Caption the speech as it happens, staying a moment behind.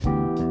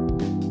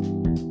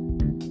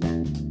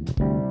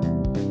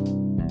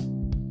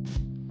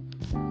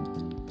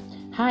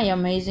Hi,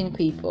 amazing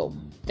people.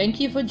 Thank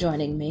you for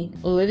joining me,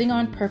 Living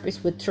on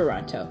Purpose with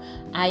Toronto.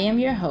 I am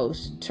your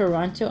host,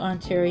 Toronto,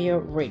 Ontario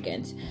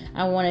Riggins.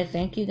 I want to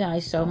thank you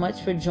guys so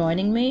much for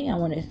joining me. I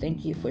want to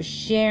thank you for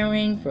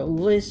sharing, for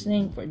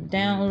listening, for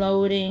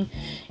downloading.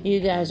 You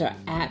guys are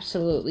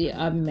absolutely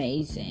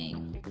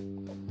amazing.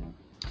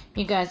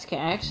 You guys can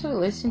actually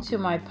listen to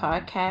my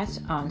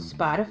podcast on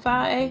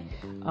Spotify,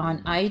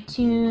 on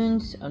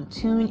iTunes, on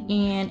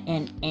TuneIn,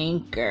 and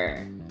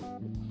Anchor.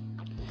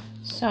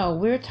 So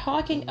we're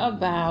talking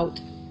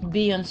about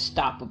be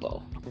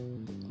unstoppable.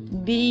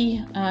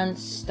 Be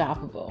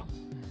unstoppable.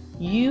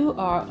 You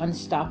are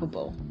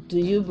unstoppable. Do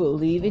you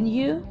believe in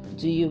you?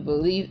 Do you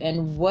believe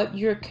in what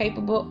you're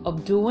capable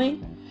of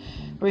doing?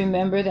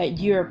 Remember that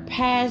your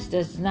past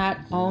does not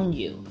own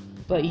you,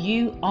 but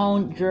you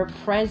own your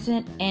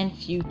present and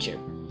future.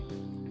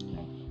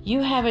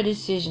 You have a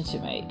decision to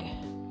make.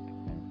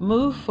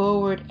 Move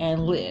forward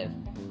and live,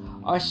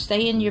 or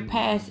stay in your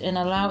past and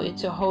allow it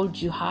to hold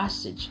you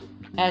hostage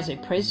as a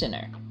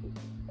prisoner.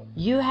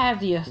 You have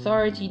the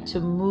authority to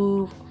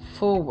move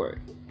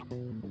forward.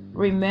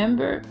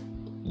 Remember,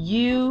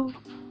 you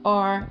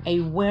are a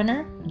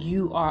winner.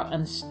 You are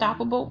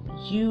unstoppable.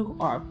 You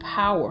are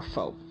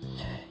powerful.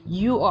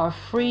 You are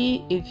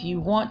free. If you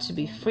want to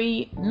be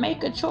free,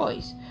 make a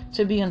choice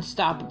to be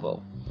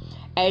unstoppable,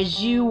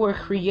 as you were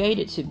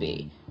created to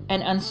be,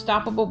 an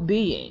unstoppable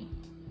being.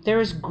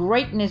 There is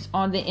greatness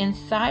on the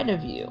inside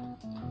of you.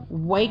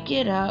 Wake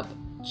it up.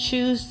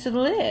 Choose to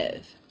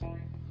live.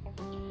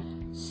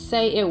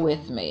 Say it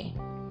with me.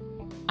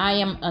 I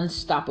am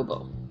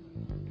unstoppable.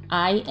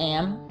 I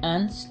am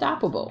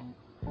unstoppable.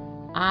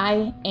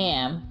 I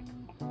am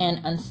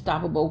an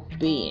unstoppable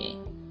being.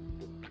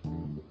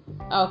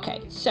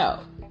 Okay, so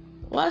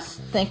let's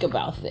think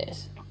about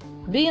this.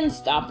 Be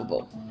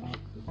unstoppable.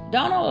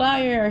 Don't allow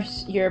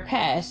your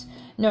past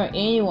nor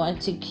anyone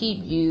to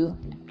keep you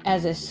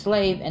as a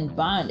slave in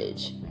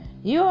bondage.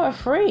 You are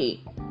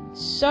free.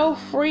 So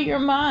free your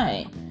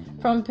mind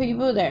from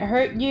people that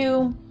hurt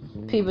you,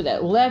 people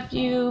that left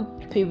you,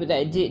 people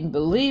that didn't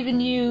believe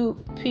in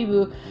you,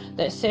 people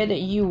that said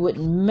that you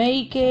wouldn't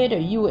make it or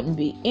you wouldn't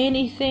be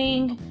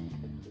anything.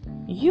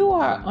 You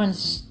are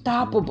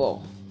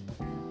unstoppable.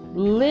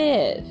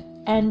 Live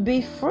and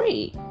be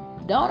free.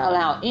 Don't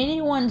allow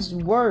anyone's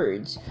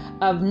words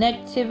of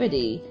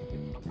negativity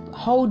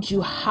hold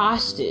you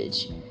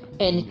hostage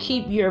and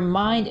keep your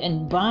mind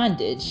in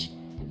bondage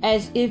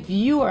as if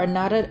you are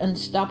not an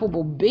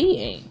unstoppable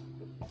being.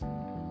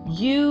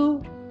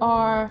 You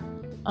are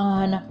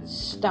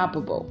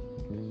unstoppable.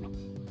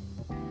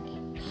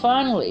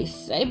 Finally,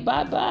 say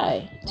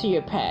bye-bye to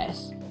your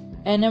past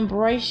and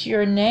embrace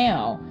your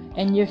now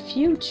and your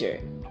future.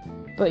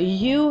 But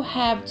you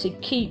have to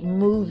keep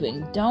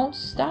moving. Don't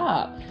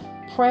stop.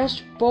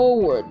 Press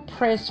forward,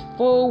 press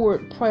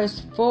forward, press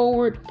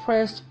forward,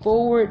 press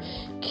forward.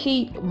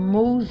 Keep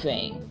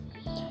moving.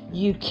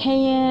 You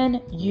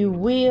can, you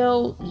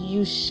will,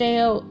 you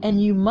shall,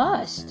 and you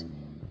must.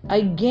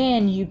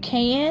 Again, you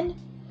can,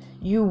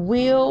 you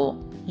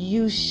will,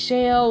 you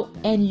shall,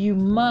 and you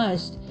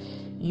must.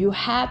 You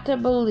have to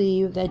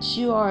believe that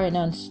you are an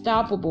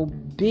unstoppable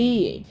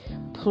being.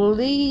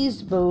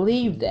 Please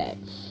believe that.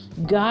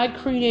 God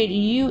created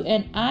you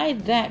and I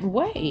that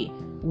way.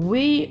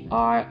 We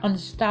are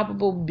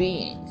unstoppable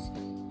beings.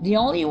 The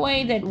only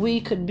way that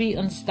we could be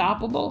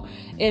unstoppable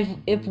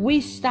if we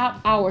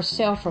stop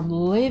ourselves from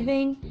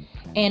living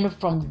and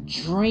from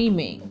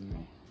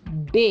dreaming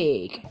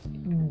big.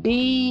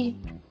 Be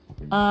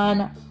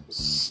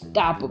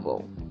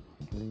unstoppable.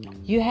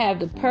 You have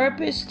the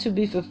purpose to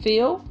be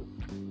fulfilled.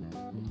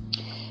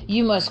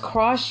 You must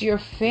cross your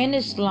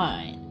finish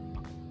line.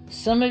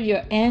 Some of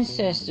your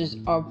ancestors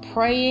are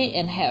praying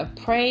and have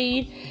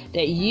prayed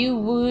that you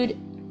would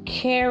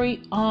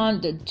carry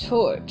on the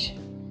torch.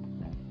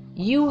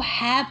 You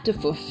have to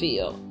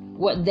fulfill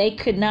what they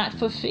could not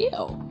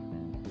fulfill.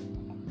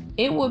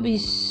 It would be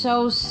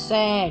so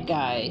sad,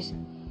 guys,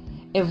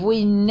 if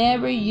we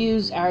never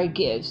used our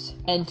gifts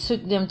and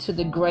took them to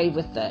the grave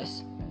with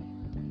us.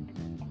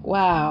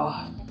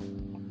 Wow.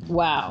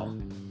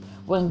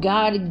 When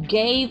God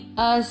gave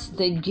us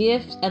the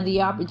gifts and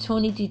the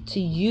opportunity to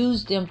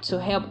use them to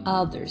help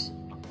others,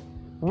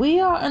 we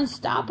are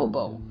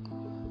unstoppable.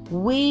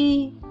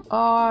 We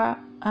are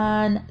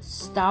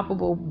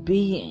unstoppable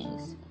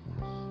beings.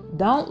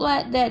 Don't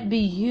let that be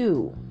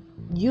you.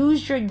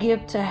 Use your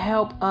gift to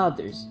help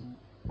others.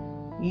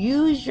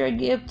 Use your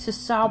gift to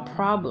solve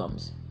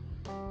problems.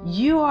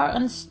 You are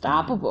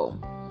unstoppable.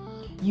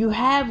 You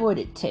have what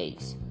it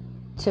takes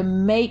to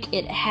make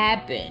it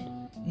happen.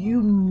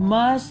 You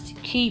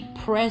must keep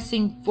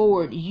pressing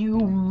forward. You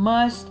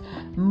must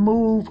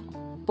move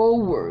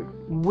forward.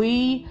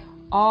 We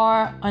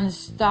are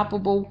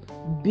unstoppable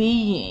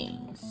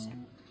beings.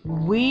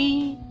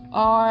 We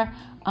are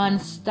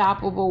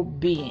unstoppable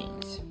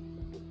beings.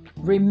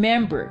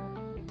 Remember,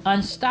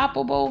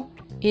 unstoppable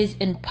is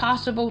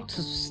impossible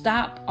to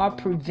stop or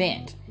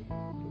prevent.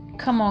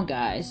 Come on,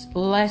 guys.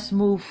 Let's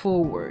move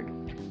forward.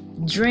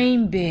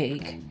 Dream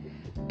big.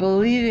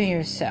 Believe in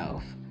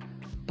yourself.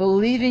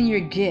 Believe in your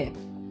gift.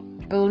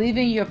 Believe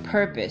in your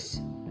purpose.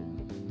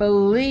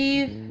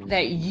 Believe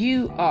that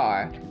you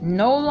are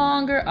no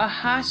longer a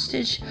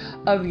hostage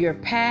of your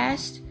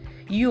past.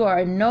 You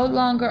are no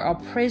longer a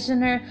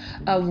prisoner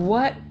of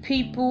what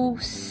people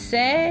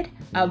said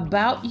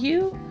about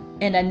you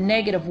in a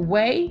negative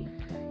way.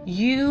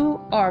 You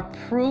are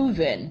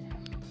proven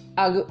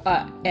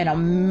an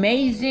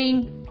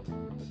amazing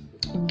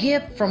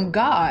gift from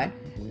God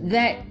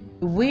that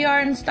we are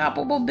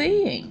unstoppable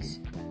beings.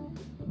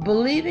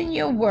 Believe in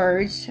your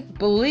words.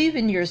 Believe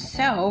in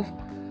yourself.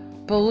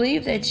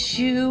 Believe that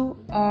you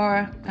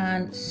are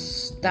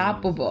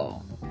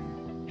unstoppable.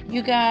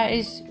 You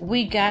guys,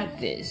 we got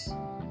this.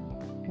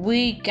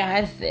 We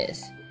got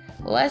this.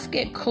 Let's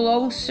get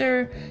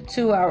closer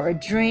to our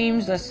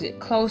dreams. Let's get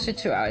closer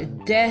to our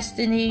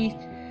destiny.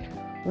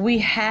 We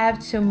have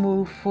to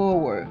move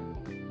forward.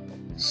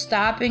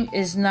 Stopping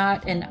is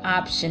not an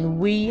option.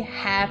 We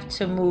have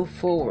to move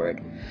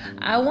forward.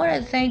 I want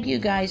to thank you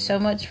guys so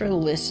much for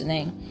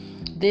listening.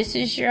 This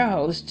is your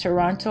host,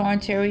 Toronto,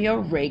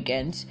 Ontario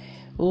Riggins,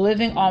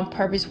 living on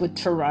purpose with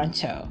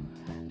Toronto.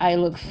 I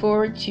look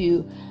forward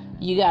to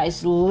you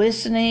guys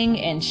listening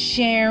and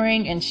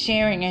sharing and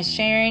sharing and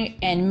sharing,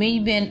 and me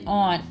being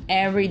on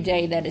every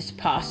day that is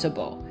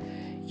possible.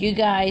 You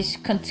guys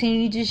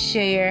continue to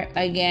share.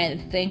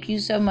 Again, thank you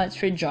so much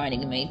for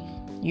joining me.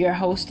 Your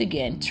host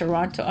again,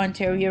 Toronto,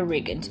 Ontario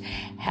Riggins.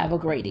 Have a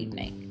great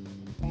evening.